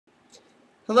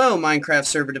Hello Minecraft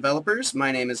server developers, my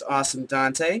name is Awesome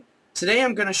Dante. Today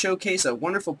I'm going to showcase a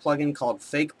wonderful plugin called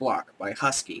FakeBlock by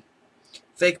Husky.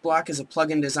 FakeBlock is a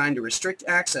plugin designed to restrict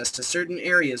access to certain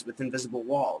areas with invisible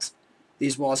walls.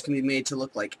 These walls can be made to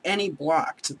look like any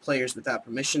block to players without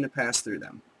permission to pass through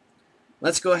them.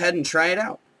 Let's go ahead and try it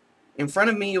out. In front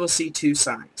of me you will see two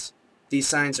signs. These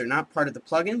signs are not part of the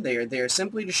plugin, they are there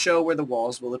simply to show where the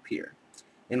walls will appear.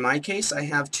 In my case I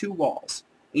have two walls.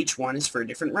 Each one is for a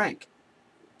different rank.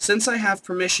 Since I have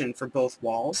permission for both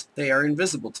walls, they are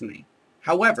invisible to me.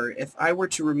 However, if I were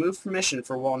to remove permission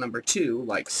for wall number 2,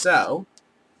 like so,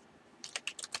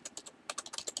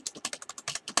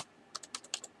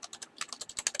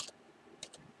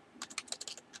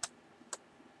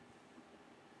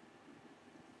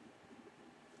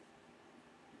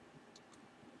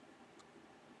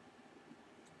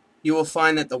 you will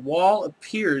find that the wall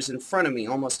appears in front of me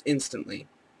almost instantly.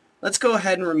 Let's go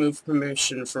ahead and remove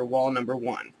permission for wall number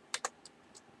 1.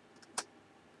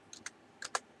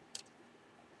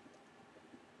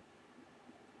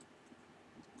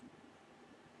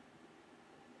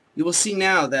 You will see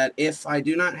now that if I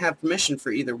do not have permission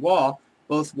for either wall,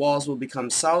 both walls will become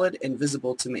solid and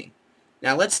visible to me.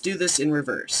 Now let's do this in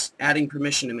reverse, adding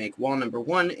permission to make wall number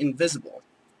 1 invisible.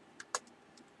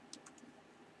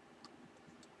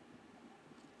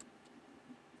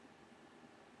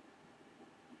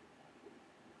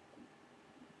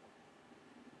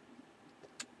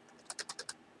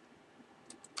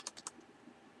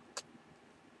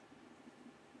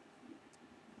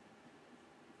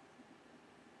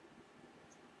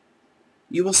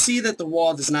 You will see that the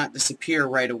wall does not disappear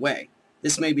right away.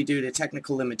 This may be due to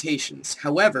technical limitations.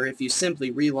 However, if you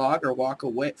simply relog or walk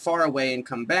far away and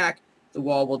come back, the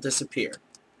wall will disappear.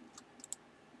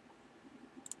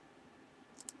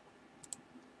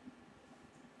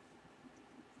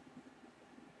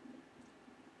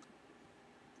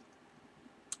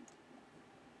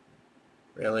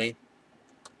 Really?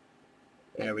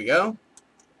 There we go.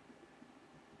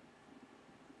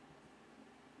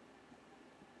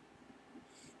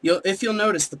 If you'll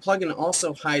notice, the plugin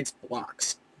also hides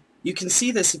blocks. You can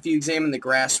see this if you examine the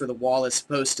grass where the wall is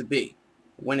supposed to be.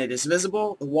 When it is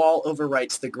visible, the wall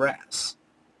overwrites the grass,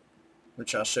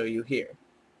 which I'll show you here.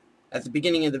 At the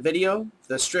beginning of the video,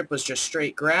 the strip was just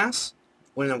straight grass.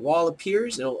 When a wall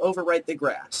appears, it will overwrite the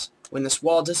grass. When this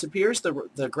wall disappears,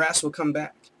 the grass will come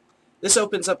back. This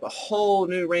opens up a whole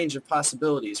new range of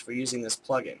possibilities for using this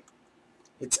plugin.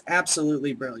 It's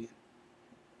absolutely brilliant.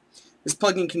 This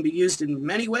plugin can be used in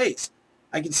many ways.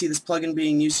 I can see this plugin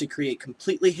being used to create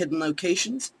completely hidden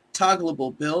locations,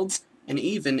 toggleable builds, and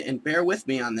even, and bear with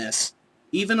me on this,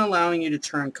 even allowing you to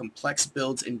turn complex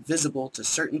builds invisible to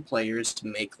certain players to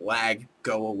make lag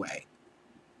go away.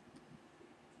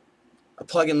 A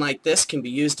plugin like this can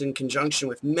be used in conjunction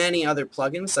with many other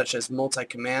plugins such as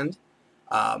multi-command.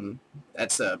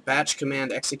 That's a batch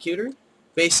command executor.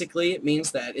 Basically, it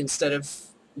means that instead of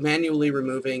manually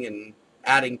removing and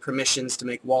adding permissions to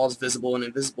make walls visible and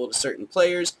invisible to certain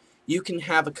players, you can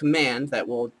have a command that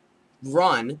will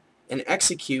run and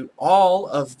execute all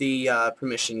of the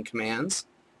permission commands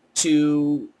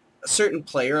to a certain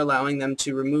player, allowing them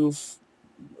to remove,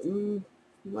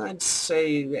 I'd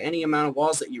say, any amount of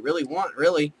walls that you really want,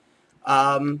 really,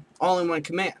 all in one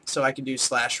command. So I can do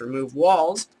 /remove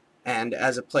walls, and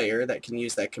as a player that can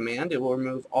use that command, it will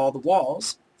remove all the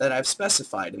walls that I've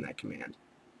specified in that command.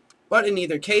 But in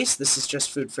either case, this is just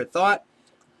food for thought.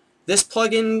 This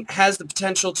plugin has the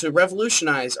potential to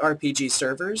revolutionize RPG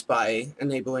servers by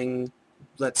enabling,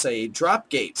 let's say, drop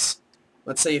gates.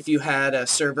 Let's say if you had a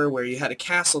server where you had a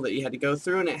castle that you had to go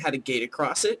through and it had a gate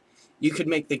across it, you could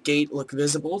make the gate look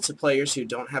visible to players who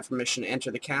don't have permission to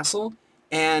enter the castle,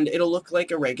 and it'll look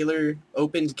like a regular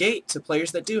opened gate to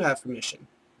players that do have permission.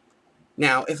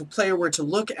 Now, if a player were to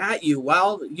look at you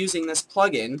while using this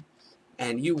plugin,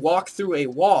 and you walk through a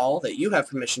wall that you have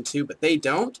permission to, but they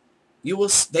don't,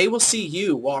 they will see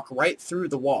you walk right through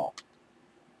the wall.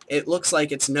 It looks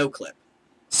like it's no clip.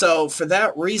 So for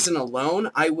that reason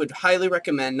alone, I would highly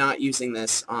recommend not using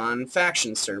this on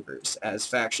faction servers, as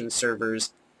faction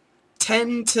servers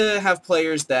tend to have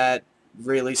players that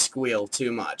really squeal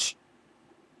too much.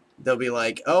 They'll be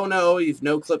like, oh no, you've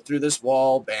no clipped through this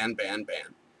wall, ban, ban,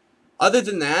 ban. Other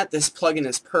than that, this plugin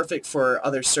is perfect for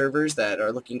other servers that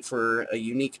are looking for a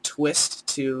unique twist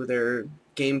to their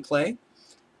gameplay.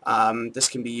 This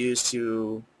can be used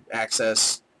to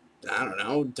access, I don't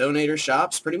know, donator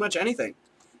shops, pretty much anything.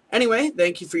 Anyway,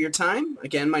 thank you for your time.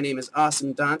 Again, my name is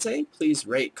Awesome Dante. Please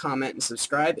rate, comment, and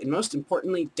subscribe, and most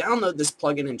importantly, download this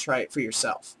plugin and try it for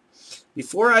yourself.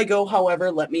 Before I go,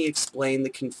 however, let me explain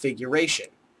the configuration.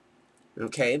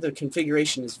 Okay, the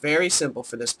configuration is very simple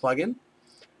for this plugin.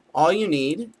 All you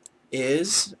need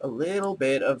is a little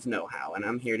bit of know-how, and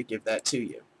I'm here to give that to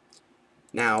you.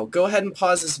 Now, go ahead and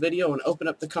pause this video and open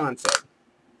up the config.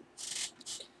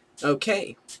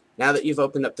 Okay, now that you've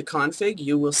opened up the config,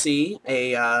 you will see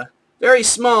a very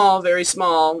small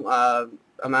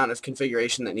amount of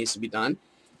configuration that needs to be done.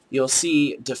 You'll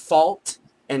see default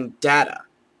and data,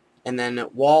 and then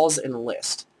walls and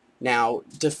list. Now,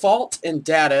 default and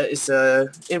data is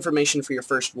information for your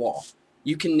first wall.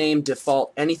 You can name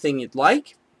default anything you'd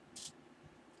like.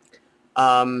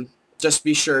 Just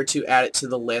be sure to add it to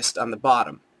the list on the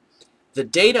bottom. The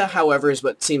data, however, is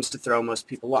what seems to throw most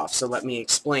people off, so let me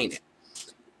explain it.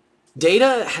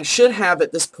 Data should have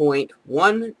at this point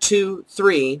 1, 2,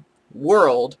 3,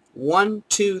 world, 1,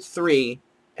 2, 3,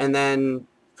 and then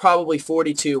probably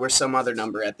 42 or some other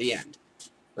number at the end.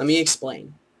 Let me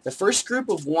explain. The first group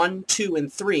of 1, 2,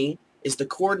 and 3 is the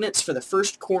coordinates for the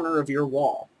first corner of your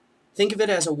wall. Think of it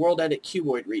as a world edit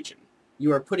cuboid region.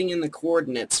 You are putting in the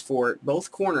coordinates for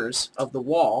both corners of the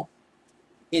wall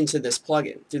into this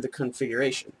plugin through the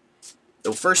configuration.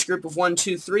 The first group of 1,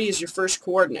 2, 3 is your first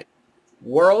coordinate.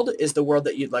 World is the world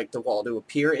that you'd like the wall to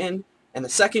appear in, and the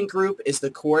second group is the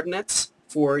coordinates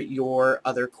for your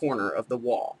other corner of the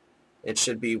wall. It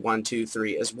should be 1, 2,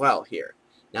 3 as well here.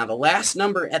 Now the last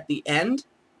number at the end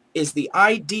is the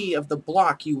ID of the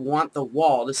block you want the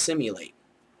wall to simulate.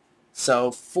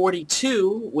 So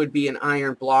 42 would be an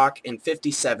iron block and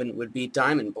 57 would be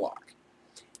diamond block.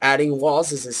 Adding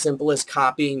walls is as simple as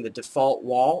copying the default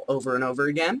wall over and over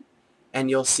again, and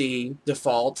you'll see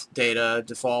default, data,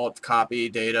 default, copy,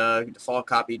 data, default,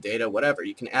 copy, data, whatever.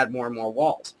 You can add more and more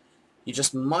walls. You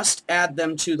just must add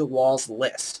them to the walls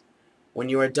list. When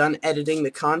you are done editing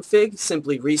the config,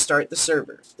 simply restart the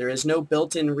server. There is no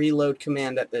built-in reload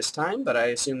command at this time, but I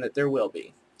assume that there will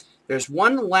be. There's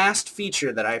one last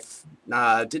feature that I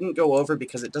didn't go over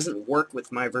because it doesn't work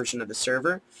with my version of the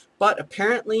server, but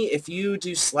apparently if you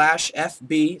do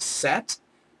 /fb set,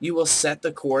 you will set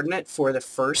the coordinate for the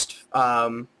first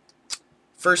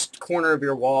corner of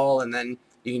your wall, and then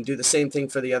you can do the same thing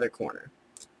for the other corner.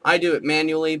 I do it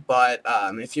manually, but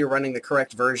if you're running the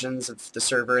correct versions of the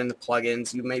server and the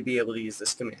plugins, you may be able to use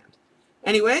this command.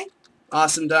 Anyway,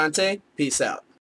 awesome Dante, peace out.